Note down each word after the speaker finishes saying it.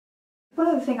One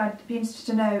other thing I'd be interested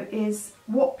to know is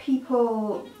what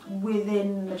people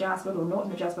within the jazz world or not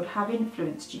in the jazz world have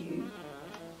influenced you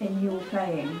in your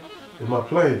playing. In my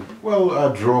playing? Well,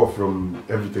 I draw from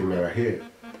everything that I hear,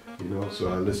 you know, so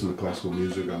I listen to classical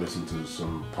music, I listen to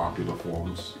some popular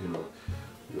forms, you know,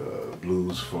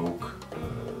 blues, folk,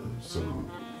 some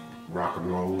rock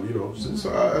and roll, you know, so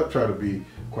I try to be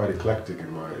quite eclectic in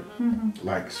my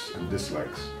likes and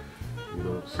dislikes, you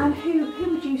know. So. And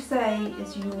who would you say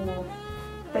is your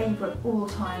favourite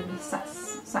all-time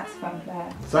saxophone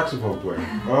player? Saxophone player?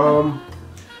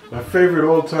 My favourite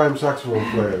all-time saxophone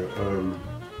player,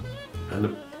 and the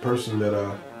person that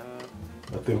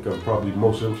I think I'm probably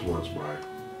most influenced by.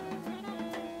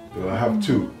 You know, I have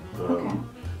two. Okay.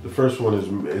 The first one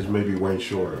is maybe Wayne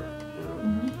Shorter. You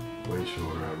know? Wayne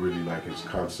Shorter, I really like his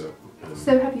concept.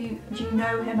 So do you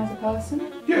know him as a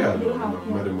person? Yeah, I know him. I've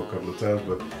met him a couple of times,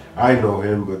 but I know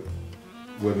him, but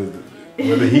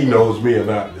whether he knows me or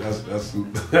not, that's you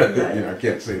know, I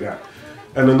can't say that.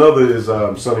 And another is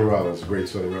Sonny Rollins, great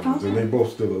Sonny Rollins, and they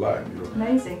both still alive, you know.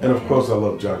 Amazing. And of course I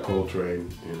love John Coltrane,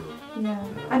 you know. Yeah.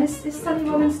 And is Sonny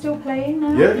Rollins still playing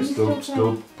now? Yeah, he's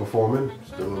still performing,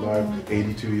 still alive,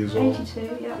 82 years old.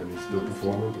 82, yeah. And he's still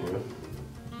performing, yeah.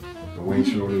 And Wayne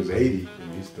Shorter is 80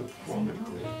 and he's still performing.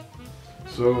 Yeah.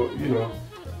 So, you know,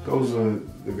 those are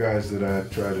the guys that I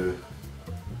try to,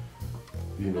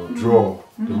 you know, draw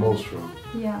the most from.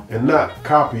 Yeah. And not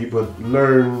copy, but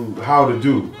learn how to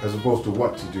do as opposed to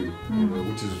what to do, you know,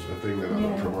 which is a thing that I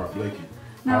learned from Art Blakey.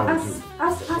 Now, as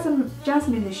a jazz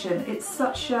musician, it's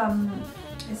such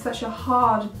a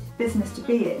hard business to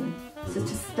be in, to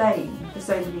sustain for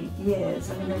so many years.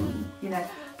 I mean, you know,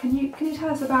 can you tell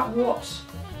us about what,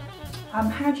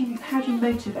 how do you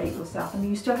motivate yourself? I mean,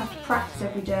 you still have to practice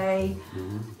every day.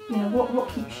 You know, what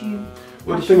keeps you?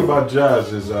 Well, the thing about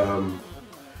jazz is,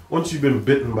 once you've been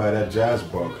bitten by that jazz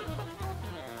bug,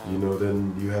 you know,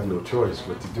 then you have no choice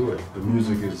but to do it. The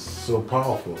music is so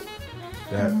powerful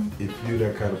that if you're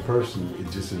that kind of person,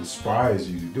 it just inspires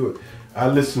you to do it. I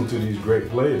listen to these great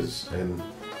players and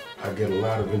I get a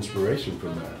lot of inspiration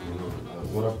from that. You know,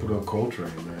 when I put on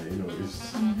Coltrane, man, you know,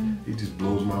 he just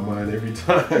blows my mind every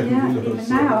time. Yeah, you know, even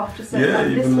now after so yeah,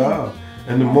 even now.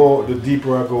 And the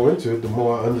deeper I go into it, the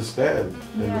more I understand,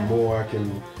 and the more I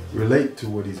can relate to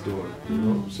what he's doing. You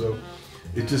know, so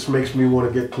it just makes me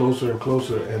want to get closer and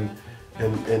closer, and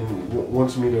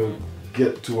wants me to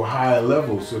get to a higher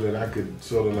level so that I could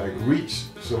sort of like reach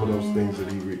some of those things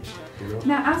that he reached. You know.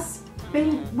 Now,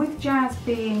 with jazz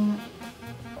being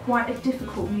quite a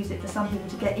difficult music for some people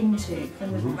to get into,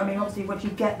 from I mean, obviously once you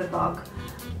get the bug,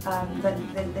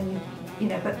 then you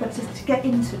know, but to get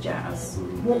into jazz,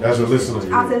 as a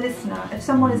listener, if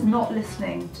someone is not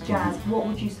listening to jazz,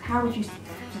 how would you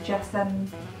suggest them,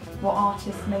 what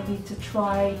artists maybe to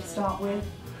try to start with?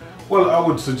 Well, I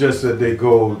would suggest that they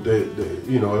go,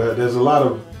 you know, there's a lot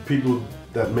of people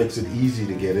that makes it easy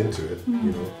to get into it,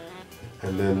 you know,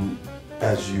 and then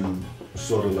as you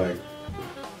sort of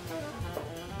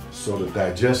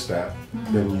digest that,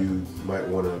 then you might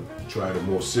want to try the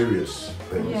more serious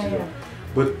things, you know.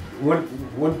 But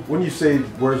when you say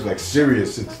words like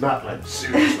serious, it's not like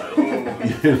serious, like,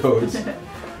 oh, you know, it's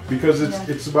because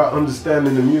it's about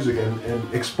understanding the music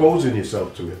and exposing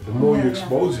yourself to it. The more you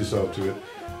expose yourself to it,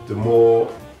 the more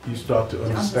you start to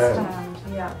understand,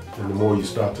 and the more you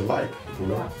start to like, you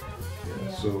know.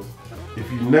 So if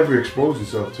you never expose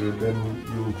yourself to it, then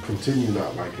you'll continue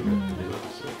not liking it. You know,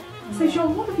 so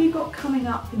Jean, what have you got coming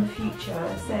up in the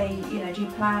future? Say, you know, do you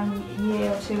plan a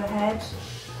year or two ahead?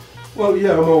 Well,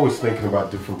 yeah, I'm always thinking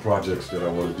about different projects that I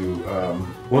want to do.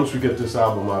 Once we get this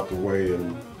album out the way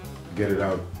and get it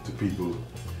out to people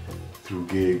through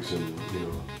gigs and, you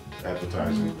know,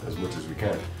 advertising as much as we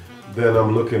can, then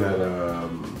I'm looking at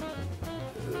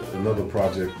another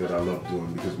project that I love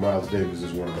doing, because Miles Davis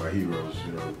is one of my heroes.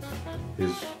 You know,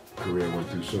 his career went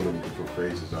through so many different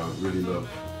phases. I really love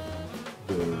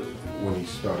when he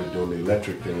started doing the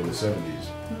electric thing in the 70s,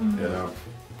 and I've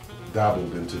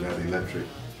dabbled into that electric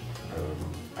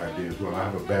idea as well. I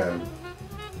have a band,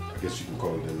 I guess you can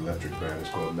call it an electric band. It's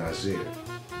called Nazir.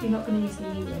 You're not going to use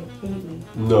the E-Wing?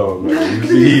 No, I'm not going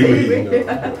to use the E-Wing.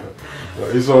 No,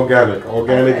 it's organic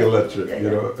electric, you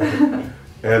know.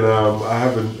 And I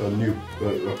have a new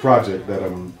project that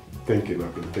I've been thinking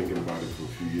about it for a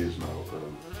few years now,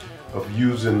 of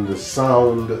using the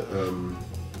sound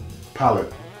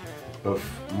palette of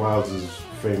Miles's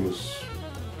famous,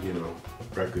 you know,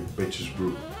 record, Bitches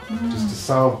Brew. Just the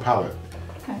sound palette,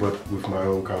 but with my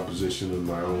own composition and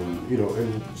my own, you know,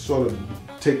 and sort of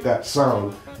take that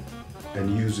sound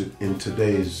and use it in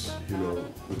today's, you know,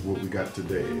 with what we got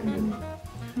today. You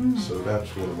know? So that's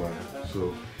one of my,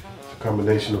 so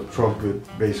combination of trumpet,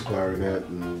 bass, clarinet,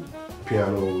 and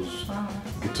pianos,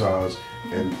 guitars,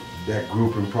 and that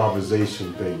group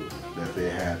improvisation thing that they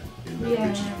had in the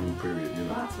Bitches Brew period. You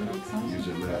know, that's really exciting.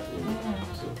 Using that. You know,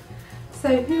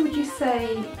 so who would you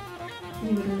say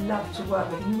you would love to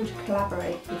work with? You would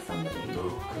collaborate with somebody? No,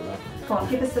 collaborate. Come on,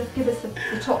 give us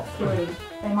the top three.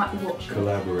 They might be watching.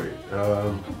 Collaborate.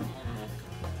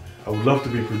 I would love to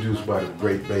be produced by the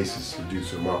great bassist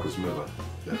producer Marcus Miller.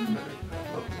 Definitely.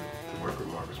 I'd love to work with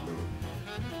Marcus Miller.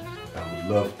 I would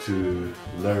love to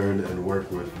learn and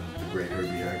work with the great Herbie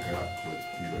Hancock, but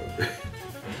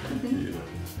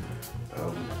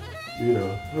you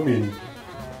know, I mean,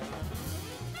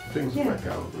 things of that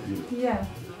caliber, you know. Yeah.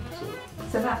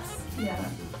 So that's,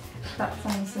 that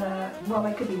sounds, well,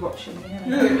 they could be watching, you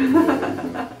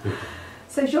know.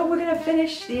 So Jean, we're going to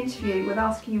finish the interview with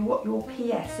asking you what your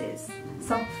PS is.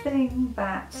 Something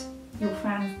that your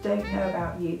fans don't know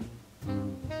about you.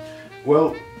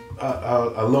 Well,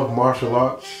 I love martial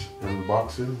arts and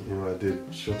boxing. You know, I did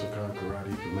Shotokan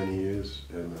karate for many years,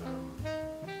 and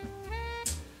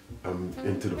I'm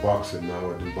into the boxing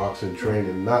now. I do boxing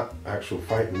training, not actual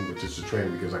fighting, but just the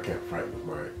training because I can't fight with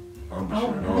my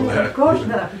embouchure and all that. Gosh, no,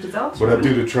 that'd be disastrous. But I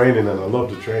do the training, and I love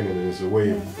the training, and it's a way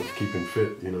of keeping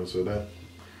fit, you know, so that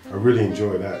I really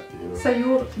enjoy that, you know. So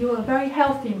you're a very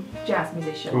healthy jazz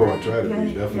musician. Oh, I try to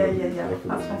be, definitely. Yeah. Definitely.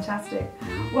 That's fantastic.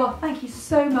 Well, thank you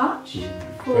so much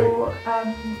for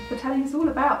telling us all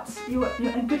about you,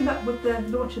 and good luck with the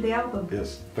launch of the album.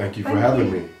 Yes, thank you for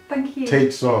having me. Thank you.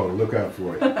 Tate song, look out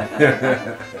for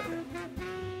it.